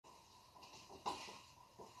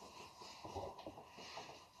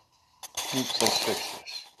Oops, let's fix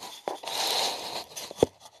this.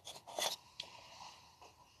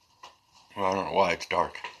 Well, I don't know why it's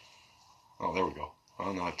dark. Oh, there we go.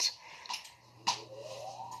 Well, no, it's...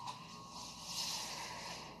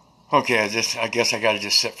 Okay, I guess I gotta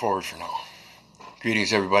just sit forward for now.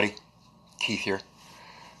 Greetings, everybody. Keith here.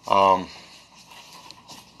 Some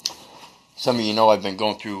of you know I've been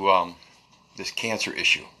going through this cancer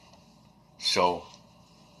issue. So,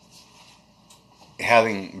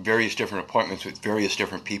 having various different appointments with various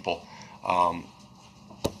different people.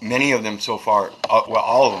 Many of them so far,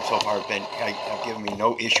 all of them so far have given me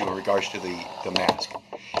no issue in regards to the mask.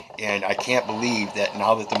 And I can't believe that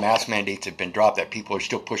now that the mask mandates have been dropped, that people are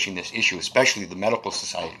still pushing this issue, especially the medical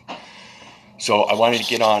society. So I wanted to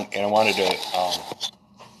get on and I wanted to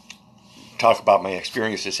talk about my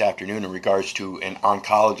experience this afternoon in regards to an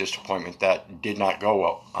oncologist appointment that did not go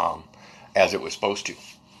well as it was supposed to.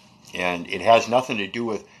 And it has nothing to do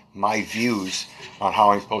with my views on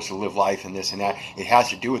how I'm supposed to live life and this and that. It has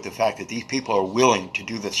to do with the fact that these people are willing to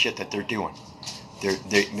do the shit that they're doing.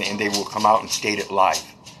 And they will come out and state it live.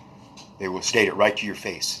 They will state it right to your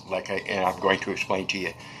face, and I'm going to explain to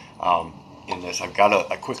you in this. I've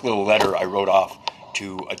got a quick little letter I wrote off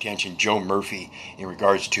to Attention Joe Murphy in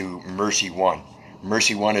regards to MercyOne.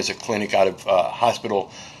 MercyOne is a clinic out of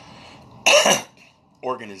hospital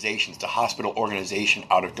organizations. It's a hospital organization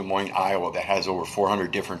out of Des Moines, Iowa that has over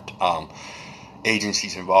 400 different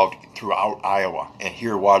agencies involved throughout Iowa. And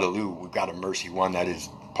here at Waterloo, we've got a MercyOne that is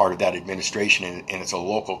part of that administration, and it's a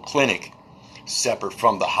local clinic separate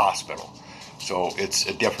from the hospital. So it's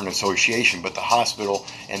a different association, but the hospital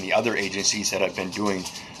and the other agencies that I've been doing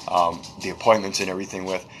the appointments and everything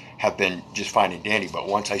with have been just fine and dandy. But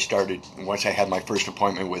once I had my first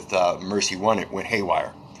appointment with MercyOne, it went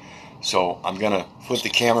haywire. So I'm going to flip the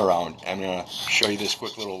camera around. I'm going to show you this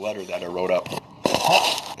quick little letter that I wrote up.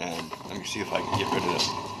 And let me see if I can get rid of this.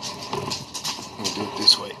 I'm going to do it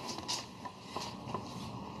this way.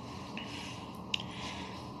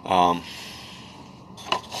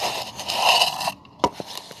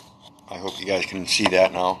 I hope you guys can see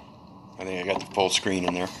that now. I think I got the full screen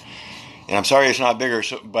in there. And I'm sorry it's not bigger,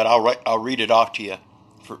 but I'll read it off to you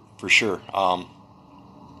for sure.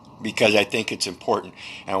 Because I think it's important.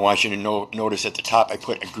 And I want you to notice at the top I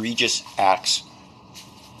put egregious acts.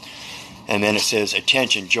 And then it says,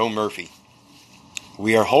 Attention, Joe Murphy.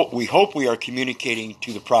 We hope we are communicating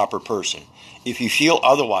to the proper person. If you feel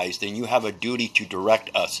otherwise, then you have a duty to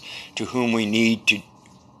direct us to whom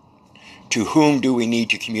do we need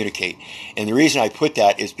to communicate. And the reason I put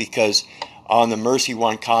that is because on the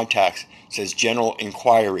MercyOne contacts it says General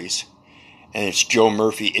Inquiries, and it's Joe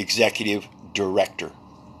Murphy, Executive Director.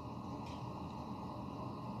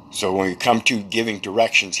 So when we come to giving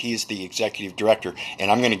directions, he's the executive director,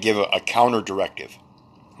 and I'm going to give a counter directive.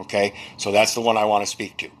 Okay? So that's the one I want to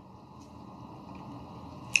speak to.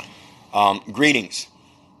 Greetings.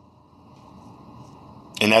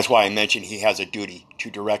 And that's why I mentioned he has a duty to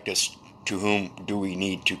direct us to whom do we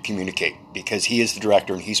need to communicate. Because he is the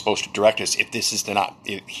director and he's supposed to direct us. If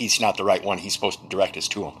he's not the right one, he's supposed to direct us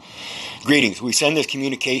to him. Greetings. We send this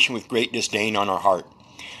communication with great disdain on our heart.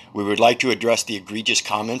 We would like to address the egregious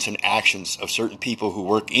comments and actions of certain people who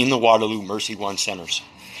work in the Waterloo MercyOne Centers.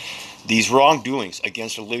 These wrongdoings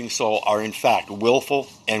against a living soul are in fact willful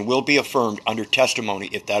and will be affirmed under testimony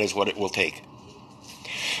if that is what it will take.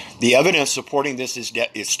 The evidence supporting this is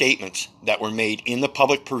statements that were made in the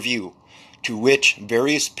public perview to which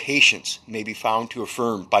various patients may be found to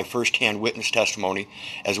affirm by first-hand witness testimony,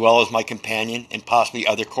 as well as my companion and possibly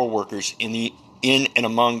other co-workers in and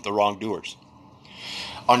among the wrongdoers.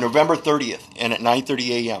 On November 30th and at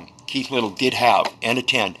 9:30 a.m., Keith Little did have and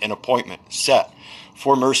attend an appointment set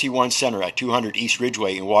for MercyOne Center at 200 East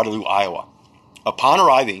Ridgeway in Waterloo, Iowa. Upon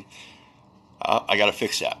arriving, I got to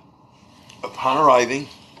fix that. Upon arriving,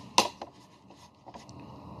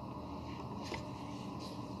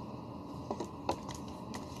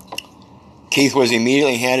 Keith was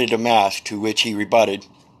immediately handed a mask, to which he rebutted.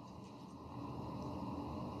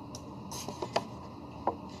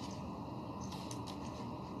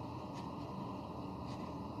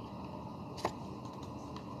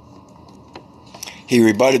 He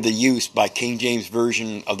rebutted the use by King James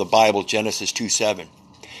Version of the Bible Genesis 2:7,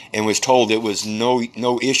 and was told it was no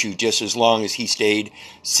issue just as long as he stayed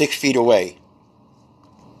 6 feet away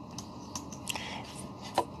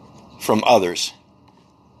from others.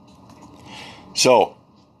 So,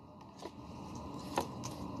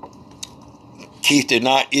 Keith did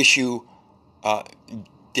not issue,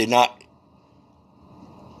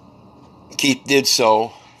 Keith did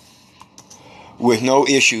so with no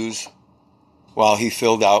issues while he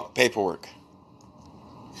filled out paperwork.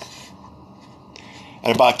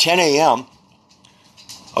 At about 10 a.m.,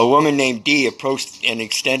 a woman named Dee approached and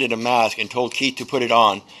extended a mask and told Keith to put it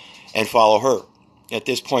on and follow her. At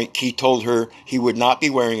this point, Keith told her he would not be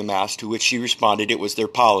wearing a mask, to which she responded it was their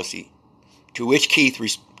policy, to which Keith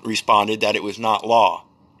responded that it was not law.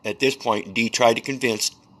 At this point, Dee tried to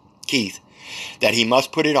convince Keith that he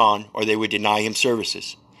must put it on or they would deny him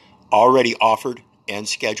services, already offered and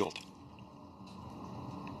scheduled.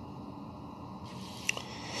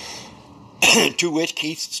 To which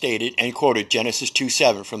Keith stated and quoted Genesis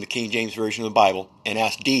 2:7 from the King James Version of the Bible and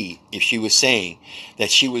asked Dee if she was saying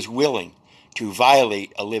that she was willing to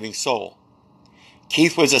violate a living soul.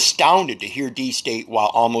 Keith was astounded to hear Dee state while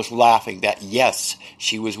almost laughing that yes,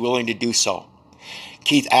 she was willing to do so.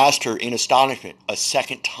 Keith asked her in astonishment a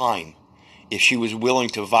second time if she was willing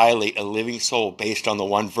to violate a living soul based on the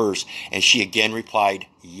one verse, and she again replied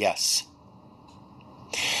yes.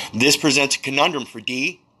 This presents a conundrum for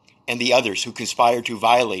Dee and the others who conspired to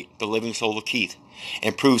violate the living soul of Keith,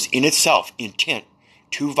 and proves in itself intent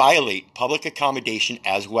to violate public accommodation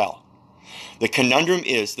as well. The conundrum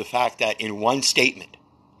is the fact that in one statement,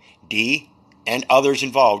 Dee and others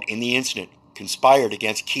involved in the incident conspired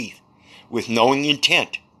against Keith with knowing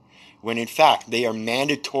intent, when in fact they are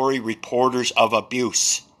mandatory reporters of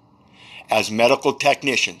abuse as medical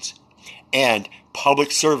technicians and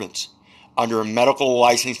public servants under a medical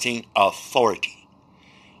licensing authority.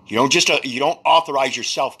 You don't authorize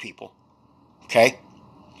yourself, people. Okay?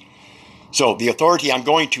 So the authority I'm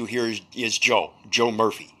going to here is Joe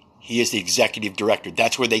Murphy. He is the executive director.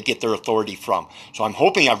 That's where they get their authority from. So I'm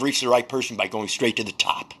hoping I've reached the right person by going straight to the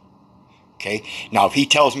top. Okay? Now, if he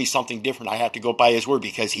tells me something different, I have to go by his word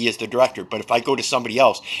because he is the director. But if I go to somebody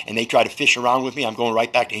else and they try to fish around with me, I'm going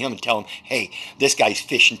right back to him and tell him, hey, this guy's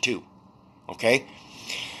fishing too. Okay?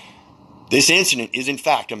 This incident is in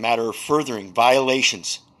fact a matter of furthering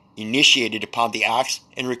violations initiated upon the acts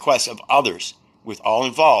and requests of others, with all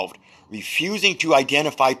involved refusing to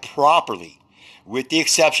identify properly, with the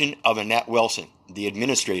exception of Annette Wilson, the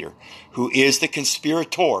administrator, who is the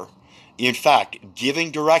conspirator, in fact,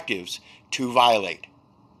 giving directives to violate.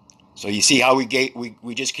 So you see how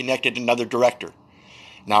we just connected another director.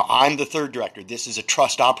 Now I'm the third director. This is a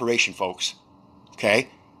trust operation, folks. Okay?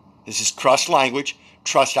 This is trust language,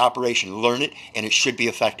 trust operation. Learn it, and it should be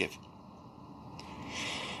effective.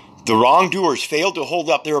 The wrongdoers failed to hold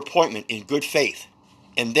up their appointment in good faith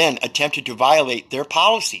and then attempted to violate their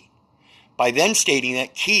policy by then stating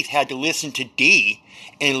that Keith had to listen to Dee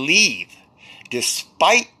and leave,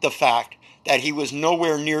 despite the fact that he was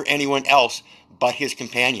nowhere near anyone else but his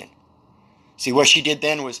companion. See, what she did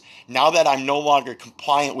then was, now that I'm no longer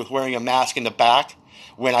compliant with wearing a mask in the back,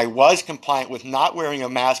 when I was compliant with not wearing a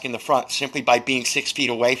mask in the front simply by being 6 feet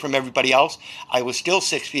away from everybody else, I was still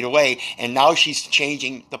 6 feet away, and now she's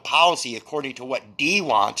changing the policy according to what Dee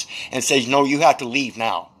wants and says, no, you have to leave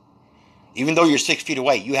now. Even though you're 6 feet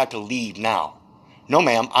away, you have to leave now. No,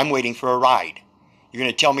 ma'am, I'm waiting for a ride. You're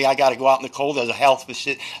going to tell me I got to go out in the cold as a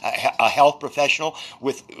health professional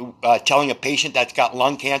with telling a patient that's got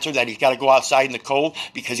lung cancer that he's got to go outside in the cold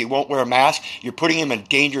because he won't wear a mask? You're putting him in a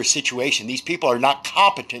dangerous situation. These people are not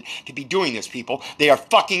competent to be doing this, people. They are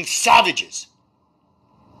fucking savages.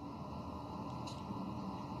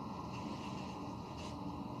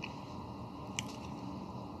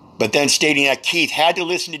 But then stating that Keith had to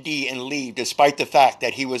listen to Dee and leave despite the fact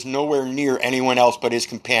that he was nowhere near anyone else but his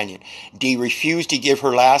companion. Dee refused to give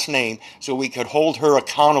her last name so we could hold her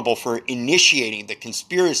accountable for initiating the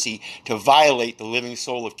conspiracy to violate the living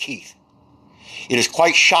soul of Keith. It is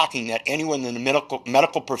quite shocking that anyone in the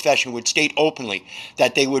medical profession would state openly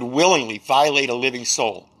that they would willingly violate a living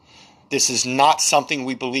soul. This is not something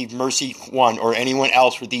we believe MercyOne or anyone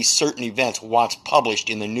else for these certain events wants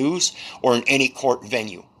published in the news or in any court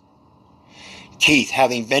venue. Keith,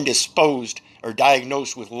 having been disposed or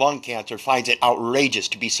diagnosed with lung cancer, finds it outrageous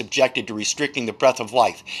to be subjected to restricting the breath of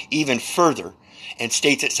life even further, and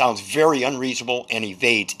states it sounds very unreasonable and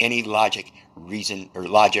evades any reason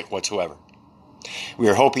whatsoever. We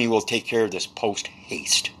are hoping you will take care of this post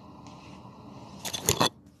haste.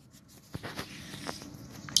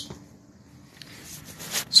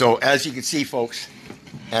 So as you can see, folks,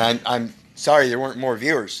 and I'm sorry there weren't more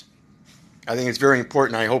viewers. I think it's very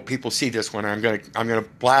important. I hope people see this one. I'm going to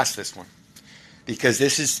blast this one because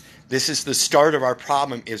this is the start of our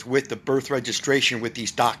problem, is with the birth registration with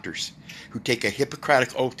these doctors who take a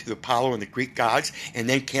Hippocratic oath to the Apollo and the Greek gods and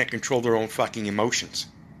then can't control their own fucking emotions.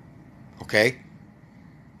 Okay?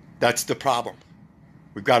 That's the problem.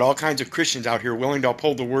 We've got all kinds of Christians out here willing to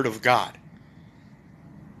uphold the word of God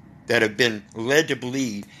that have been led to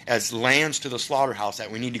believe as lambs to the slaughterhouse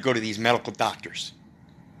that we need to go to these medical doctors.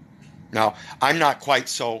 Now, I'm not quite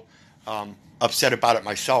so upset about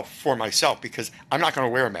it for myself, because I'm not going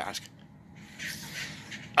to wear a mask.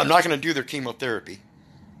 I'm not going to do their chemotherapy.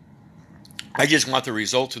 I just want the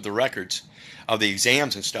results of the records of the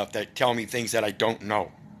exams and stuff that tell me things that I don't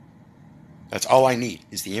know. That's all I need,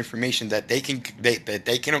 is the information that they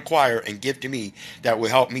can acquire and give to me that will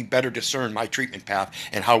help me better discern my treatment path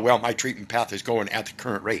and how well my treatment path is going at the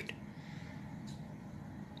current rate.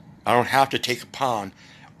 I don't have to take upon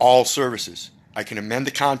all services. I can amend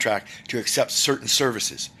the contract to accept certain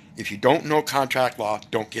services. If you don't know contract law,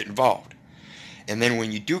 don't get involved. And then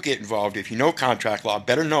when you do get involved, if you know contract law,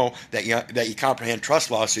 better know that you comprehend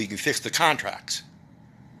trust law so you can fix the contracts.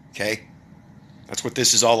 Okay? That's what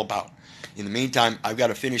this is all about. In the meantime, I've got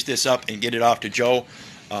to finish this up and get it off to Joe.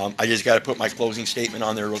 I just got to put my closing statement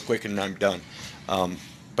on there real quick and I'm done.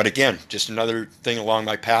 But again, just another thing along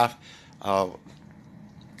my path of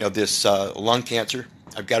this lung cancer.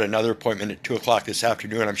 I've got another appointment at 2 o'clock this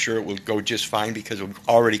afternoon. I'm sure it will go just fine because we've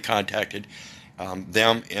already contacted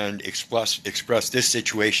them and express this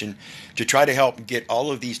situation to try to help get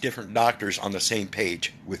all of these different doctors on the same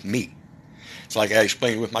page with me. It's like I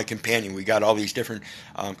explained with my companion. We got all these different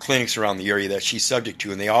clinics around the area that she's subject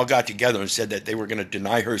to, and they all got together and said that they were going to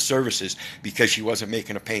deny her services because she wasn't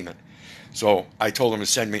making a payment. So I told them to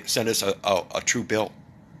send us a true bill.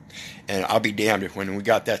 And I'll be damned if when we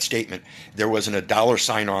got that statement, there wasn't a dollar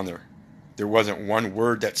sign on there. There wasn't one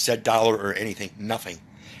word that said dollar or anything, nothing.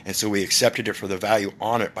 And so we accepted it for the value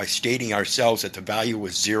on it by stating ourselves that the value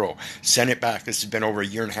was zero. Sent it back. This has been over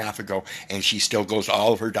 1.5 years ago, and she still goes to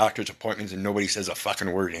all of her doctor's appointments, and nobody says a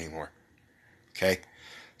fucking word anymore. Okay?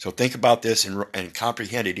 So think about this and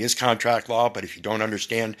comprehend it is contract law, but if you don't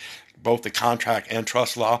understand both the contract and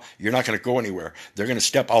trust law, you're not going to go anywhere. They're going to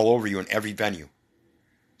step all over you in every venue.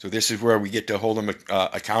 So this is where we get to hold them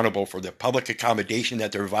accountable for the public accommodation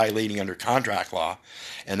that they're violating under contract law,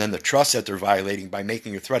 and then the trust that they're violating by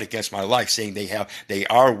making a threat against my life, saying they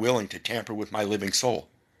are willing to tamper with my living soul.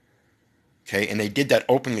 Okay, and they did that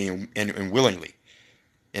openly and willingly.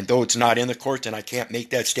 And though it's not in the court, and I can't make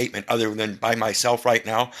that statement other than by myself right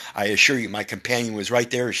now, I assure you my companion was right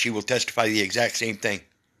there, and she will testify the exact same thing.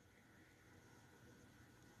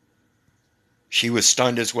 She was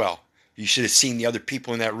stunned as well. You should have seen the other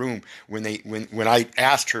people in that room when I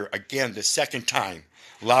asked her again the second time,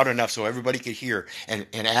 loud enough so everybody could hear, and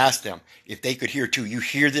asked them if they could hear too. You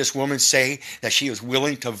hear this woman say that she is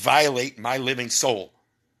willing to violate my living soul.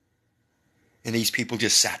 And these people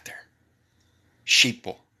just sat there,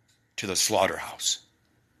 sheeple to the slaughterhouse,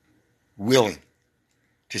 willing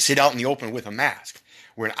to sit out in the open with a mask,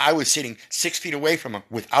 when I was sitting 6 feet away from them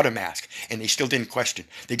without a mask, and they still didn't question.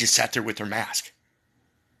 They just sat there with their mask.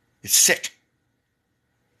 It's sick.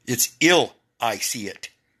 It's ill, I see it.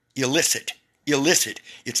 Illicit. Illicit.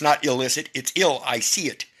 It's not illicit. It's ill, I see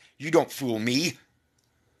it. You don't fool me.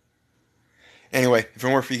 Anyway, if it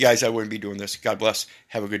weren't for you guys, I wouldn't be doing this. God bless.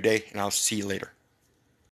 Have a good day, and I'll see you later.